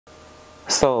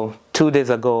So, 2 days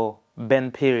ago,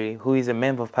 Ben Phiri, who is a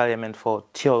member of parliament for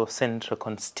Tiolo Central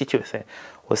constituency,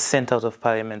 was sent out of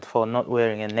parliament for not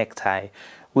wearing a necktie,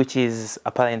 which is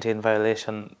apparently in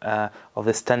violation of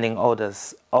the standing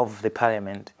orders of the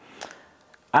parliament.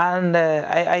 And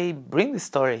I bring this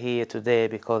story here today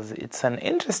because it's an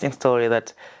interesting story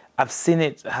that I've seen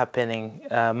it happening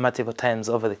multiple times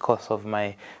over the course of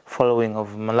my following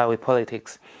of Malawi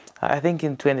politics. I think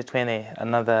in 2020,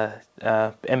 another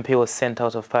MP was sent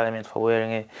out of parliament for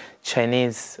wearing a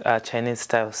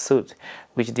Chinese-style suit,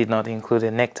 which did not include a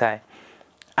necktie.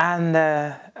 And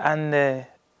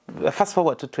fast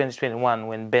forward to 2021,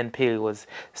 when Ben Phiri was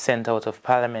sent out of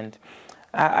parliament,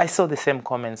 I saw the same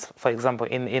comments. For example,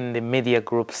 in the media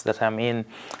groups that I'm in,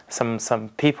 some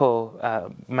people,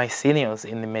 my seniors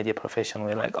in the media profession,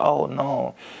 were like, "Oh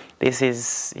no, this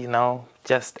is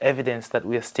just evidence that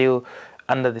we are still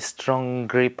under the strong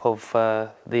grip of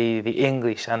the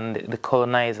English and the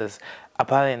colonizers.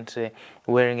 Apparently,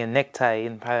 wearing a necktie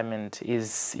in parliament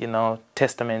is,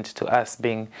 testament to us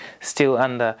being still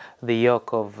under the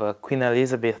yoke of Queen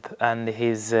Elizabeth and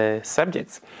his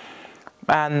subjects."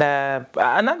 And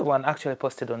another one actually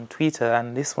posted on Twitter,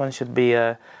 and this one should be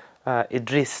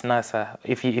Idris Nasser.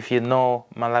 If you know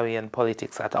Malawian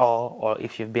politics at all, or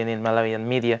if you've been in Malawian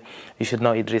media, you should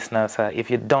know Idris Nasser. If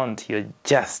you don't, you're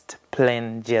just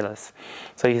plain jealous.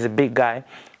 So he's a big guy.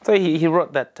 So he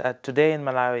wrote that today in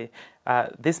Malawi,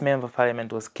 this member of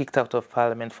parliament was kicked out of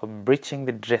parliament for breaching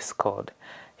the dress code.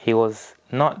 He was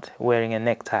not wearing a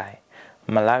necktie.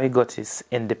 Malawi got its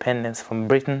independence from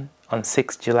Britain on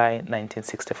 6 July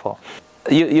 1964.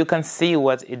 You can see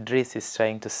what Idris is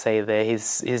trying to say there.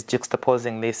 He's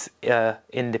juxtaposing this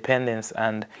independence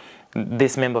and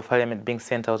this member of parliament being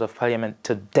sent out of parliament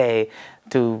today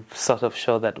to sort of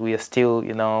show that we are still,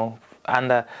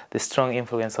 under the strong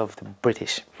influence of the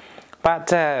British.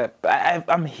 But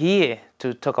I'm here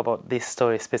to talk about this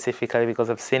story specifically because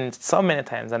I've seen it so many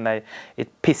times and it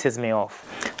pisses me off.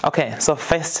 Okay, so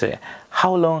firstly,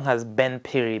 how long has Ben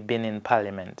Phiri been in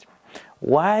parliament?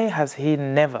 Why has he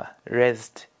never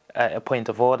raised a point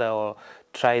of order or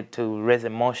tried to raise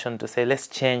a motion to say, let's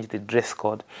change the dress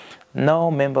code? No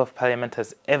member of parliament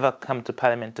has ever come to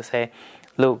parliament to say,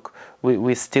 look,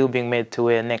 we're still being made to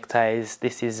wear neckties.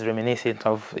 This is reminiscent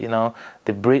of,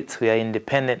 the Brits. We are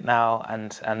independent now,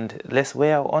 and let's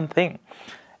wear our own thing.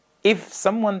 If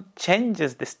someone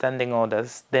changes the standing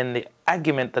orders, then the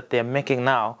argument that they're making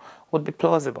now would be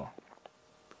plausible.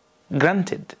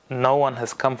 Granted, no one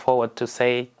has come forward to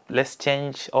say, let's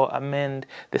change or amend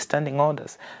the standing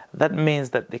orders. That means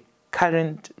that the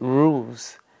current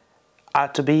rules are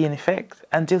to be in effect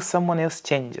until someone else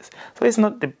changes. So it's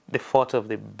not the fault of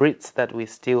the Brits that we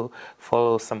still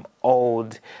follow some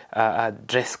old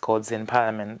dress codes in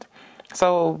parliament.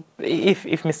 So if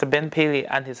Mr. Ben Phiri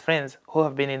and his friends, who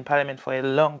have been in parliament for a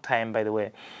long time, by the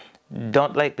way,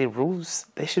 don't like the rules,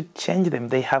 they should change them.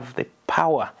 They have the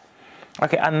power.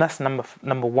 Okay, and that's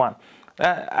number one.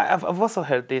 I've also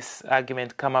heard this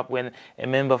argument come up when a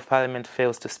member of parliament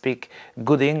fails to speak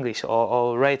good English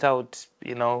or write out,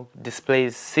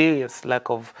 displays serious lack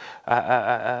of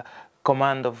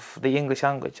command of the English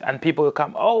language. And people will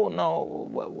come, oh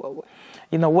no,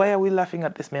 why are we laughing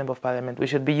at this member of parliament? We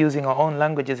should be using our own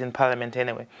languages in parliament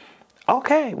anyway.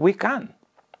 Okay, we can.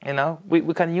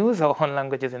 We can use our own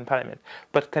languages in parliament.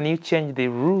 But can you change the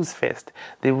rules first?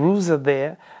 The rules are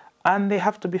there and they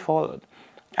have to be followed.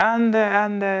 And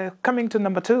coming to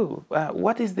number two,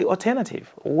 what is the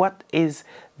alternative? What is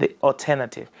the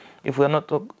alternative? If we're not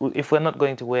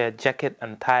going to wear jacket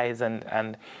and ties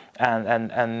and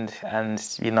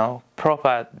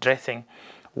proper dressing,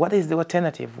 what is the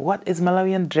alternative? What is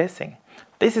Malawian dressing?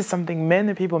 This is something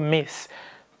many people miss,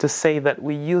 to say that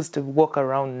we used to walk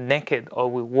around naked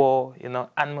or we wore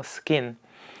animal skin.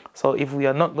 So if we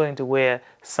are not going to wear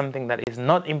something that is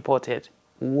not imported,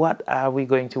 what are we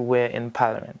going to wear in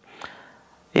parliament?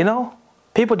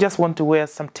 People just want to wear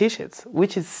some t-shirts,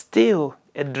 which is still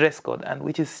a dress code and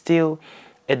which is still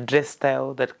a dress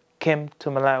style that came to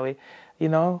Malawi,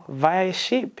 via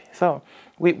ship. So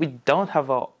we don't have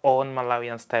our own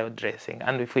Malawian style dressing,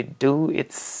 and if we do,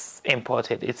 it's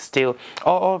imported. It's still,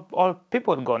 or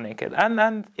people go naked.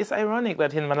 And it's ironic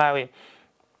that in Malawi,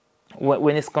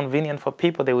 when it's convenient for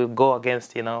people, they will go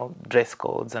against, dress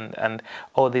codes and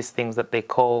all these things that they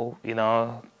call,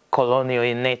 colonial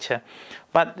in nature.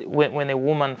 But when a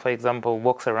woman, for example,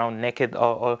 walks around naked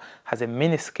or has a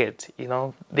miniskirt,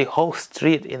 the whole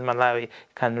street in Malawi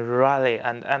can rally.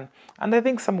 And I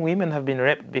think some women have been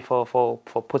raped before for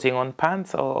putting on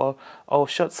pants or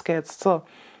short skirts. So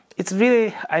it's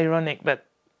really ironic that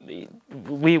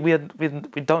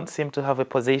we don't seem to have a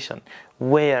position.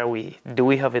 Where are we? Do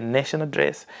we have a national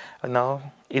dress? No.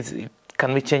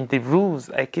 Can we change the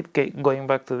rules? I keep going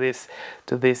back to this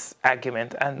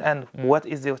argument. And what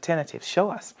is the alternative? Show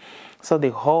us. So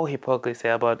the whole hypocrisy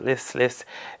about let's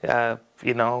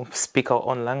speak our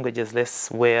own languages, let's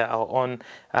wear our own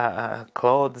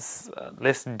clothes,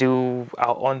 let's do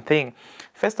our own thing.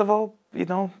 First of all,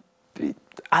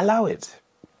 allow it.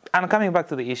 And coming back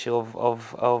to the issue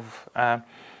of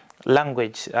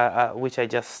language, which I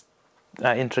just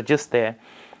introduced there,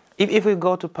 if we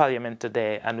go to Parliament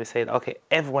today and we say, okay,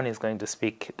 everyone is going to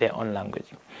speak their own language,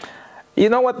 you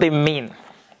know what they mean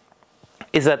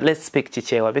is that let's speak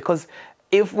Chichewa, because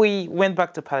if we went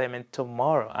back to Parliament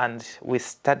tomorrow and we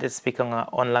started speaking our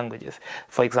own languages,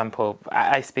 for example,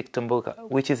 I speak Tumbuka,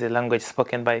 which is a language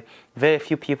spoken by very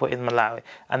few people in Malawi,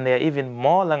 and there are even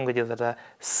more languages that are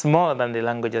smaller than the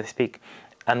language I speak.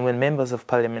 And when members of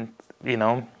Parliament,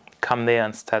 come there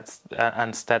and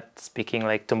start speaking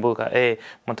like Tumbuka,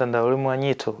 mutanda uli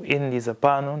mwanyito indi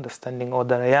zapano understanding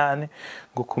odarayani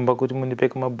gukumba kuti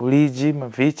mundipeka mabuliji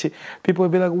mavichi, people will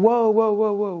be like,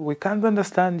 whoa, we can't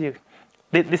understand you.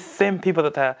 The same people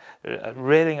that are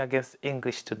railing against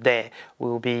English today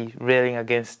will be railing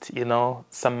against,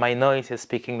 some minorities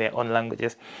speaking their own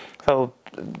languages. So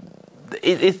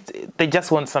they just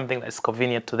want something that's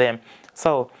convenient to them.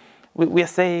 So we are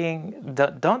saying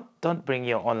that don't bring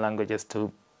your own languages to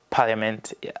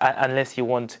Parliament unless you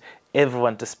want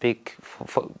everyone to speak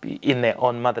in their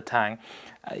own mother tongue.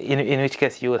 In which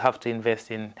case you will have to invest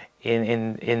in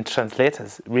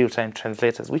translators, real-time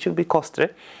translators, which will be costly.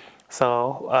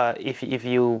 So if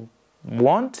you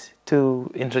want to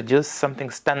introduce something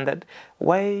standard,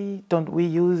 why don't we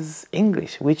use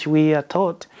English, which we are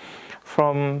taught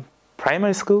from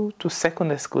primary school to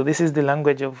secondary school? This is the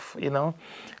language of,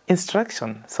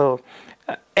 instruction. So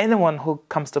anyone who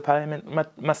comes to Parliament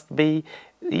must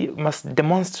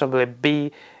demonstrably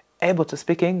be able to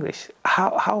speak English.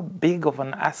 How big of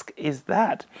an ask is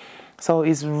that? So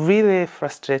it's really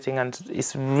frustrating, and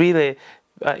it's really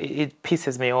it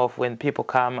pisses me off when people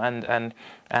come and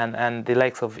the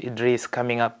likes of Idris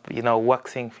coming up,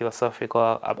 waxing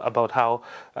philosophical about how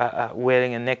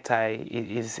wearing a necktie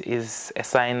is a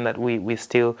sign that we're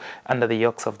still under the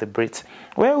yokes of the Brits.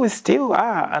 Well, we still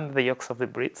are under the yokes of the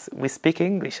Brits. We speak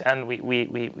English, and we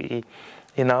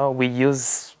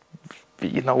use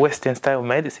Western style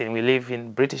medicine. We live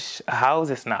in British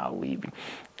houses now.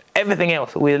 Everything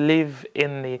else, we live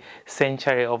in the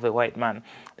century of the white man.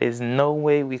 There's no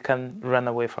way we can run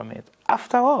away from it.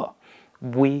 After all,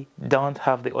 we don't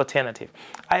have the alternative.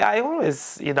 I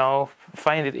always,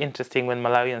 find it interesting when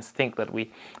Malawians think that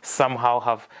we somehow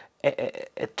have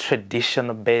a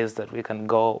traditional base that we can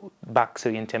go back to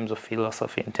in terms of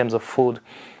philosophy, in terms of food.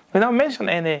 Mention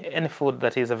any food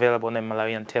that is available on the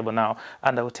Malawian table now,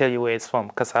 and I will tell you where it's from.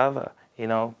 Cassava,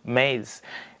 maize,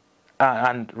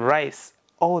 and rice.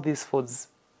 All these foods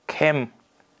came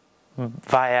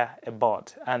via a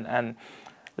boat, and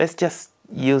let's just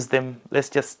use them. Let's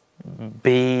just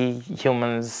be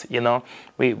humans. We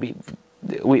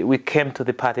came to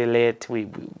the party late.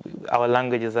 Our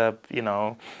languages are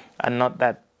not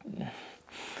that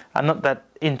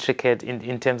intricate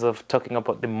in terms of talking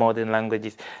about the modern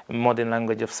language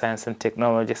of science and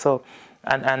technology. So.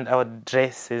 And our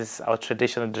dresses, our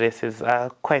traditional dresses,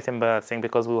 are quite embarrassing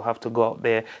because we will have to go out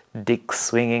there, dick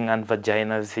swinging and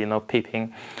vaginas,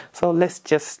 peeping. So let's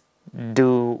just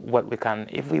do what we can.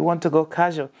 If we want to go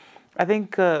casual, I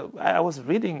think I was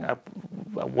reading.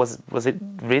 Was it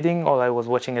reading, or I was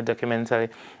watching a documentary?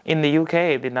 In the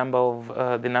UK, the number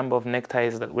of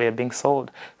neckties that were being sold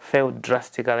fell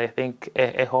drastically. I think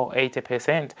a whole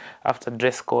 80% after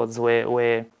dress codes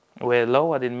were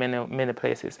lowered in many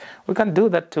places. We can do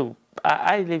that too.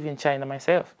 I live in China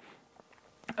myself.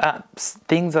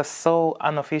 Things are so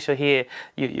unofficial here.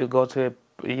 You go to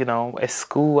a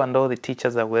school and all the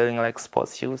teachers are wearing like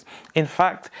sports shoes. In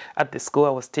fact, at the school I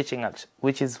was teaching at,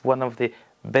 which is one of the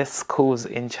best schools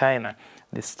in China,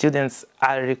 the students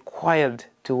are required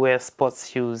to wear sports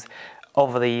shoes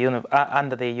over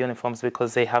under their uniforms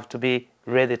because they have to be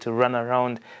ready to run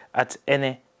around at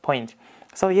any point.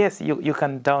 So yes, you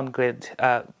can downgrade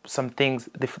some things.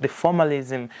 The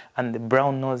formalism and the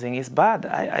brown nosing is bad.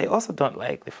 I also don't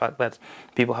like the fact that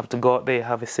people have to go out there,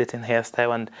 have a certain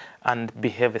hairstyle and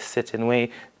behave a certain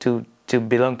way to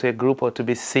belong to a group or to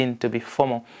be seen to be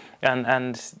formal.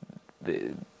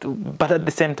 But at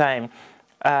the same time,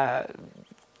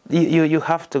 you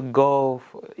have to go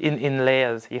in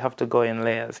layers. You have to go in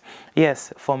layers.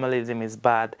 Yes, formalism is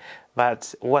bad,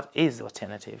 but what is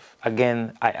alternative?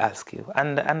 Again, I ask you,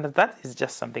 and that is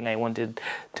just something I wanted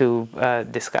to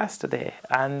discuss today.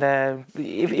 And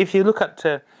if you look at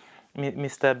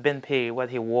Mr. Ben Phiri, what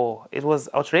he wore, it was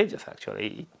outrageous.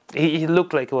 Actually, he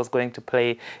looked like he was going to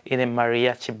play in a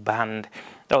mariachi band.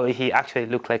 Oh, he actually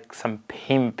looked like some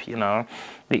pimp, you know.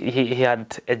 He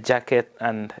had a jacket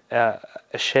and a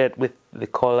shirt with the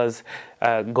collars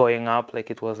going up,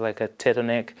 like it was like a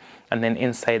turtleneck, and then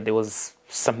inside there was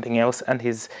something else, and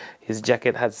his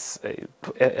jacket has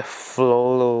a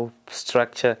floral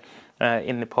structure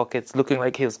in the pockets, looking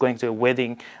like he was going to a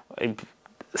wedding,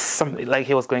 something like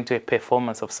he was going to a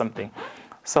performance of something.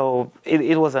 So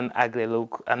it was an ugly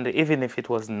look, and even if it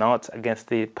was not against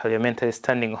the parliamentary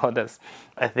standing orders,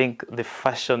 I think the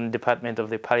fashion department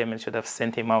of the parliament should have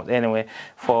sent him out anyway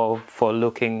for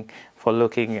looking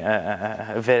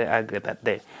very ugly that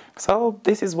day. So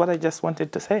this is what I just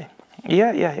wanted to say.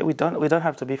 Yeah, we don't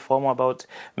have to be formal about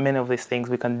many of these things.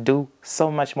 We can do so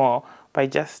much more by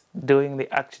just doing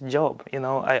the actual job. You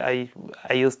know,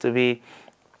 I used to be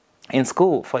in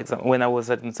school, for example, when I was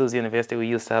at Msuzi University, we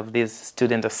used to have these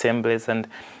student assemblies, and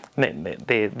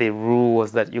the rule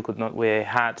was that you could not wear a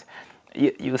hat.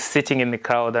 You were sitting in the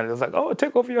crowd, and it was like, oh,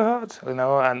 take off your hat, you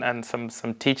know. And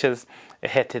some teachers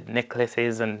hated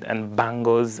necklaces and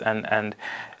bangles, and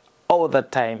all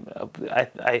that time.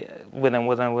 When I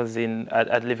was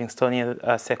at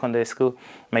Livingstonia secondary school,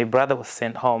 my brother was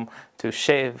sent home to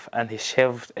shave, and he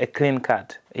shaved a clean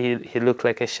cut. He looked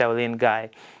like a Shaolin guy.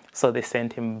 So they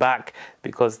sent him back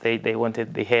because they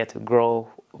wanted the hair to grow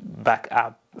back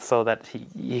up so that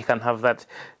he can have that,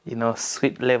 you know,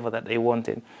 sweet level that they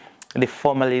wanted. The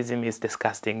formalism is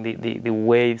disgusting. The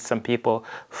way some people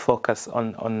focus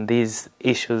on these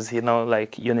issues, you know,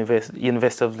 like University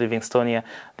of Livingstonia.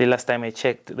 The last time I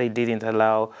checked, they didn't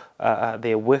allow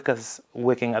their workers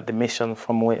working at the mission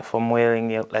from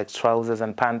wearing, you know, like trousers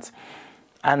and pants,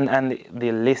 and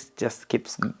the list just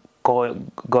keeps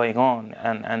going on,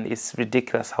 and it's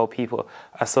ridiculous how people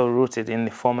are so rooted in the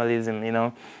formalism, you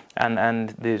know, and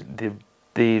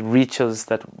the rituals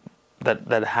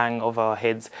that hang over our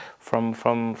heads from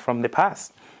the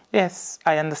past. Yes,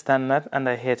 I understand that, and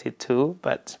I hate it too,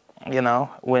 but you know,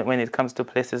 when it comes to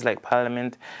places like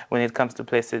Parliament, when it comes to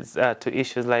places to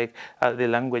issues like the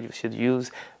language we should use,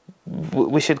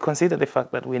 we should consider the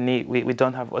fact that we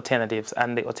don't have alternatives,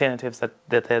 and the alternatives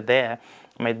that are there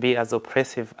might be as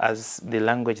oppressive as the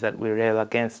language that we rail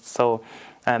against. So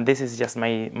this is just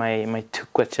my two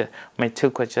kwacha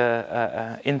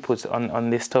input on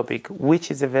this topic,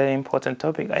 which is a very important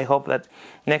topic. I hope that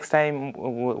next time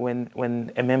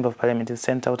when a member of parliament is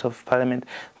sent out of parliament,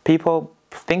 people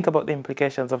think about the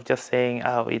implications of just saying,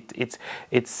 oh,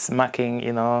 it's marking,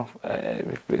 you know,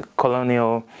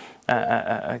 colonial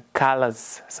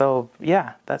colors. So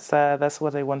yeah, that's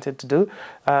what I wanted to do.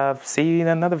 See you in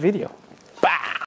another video.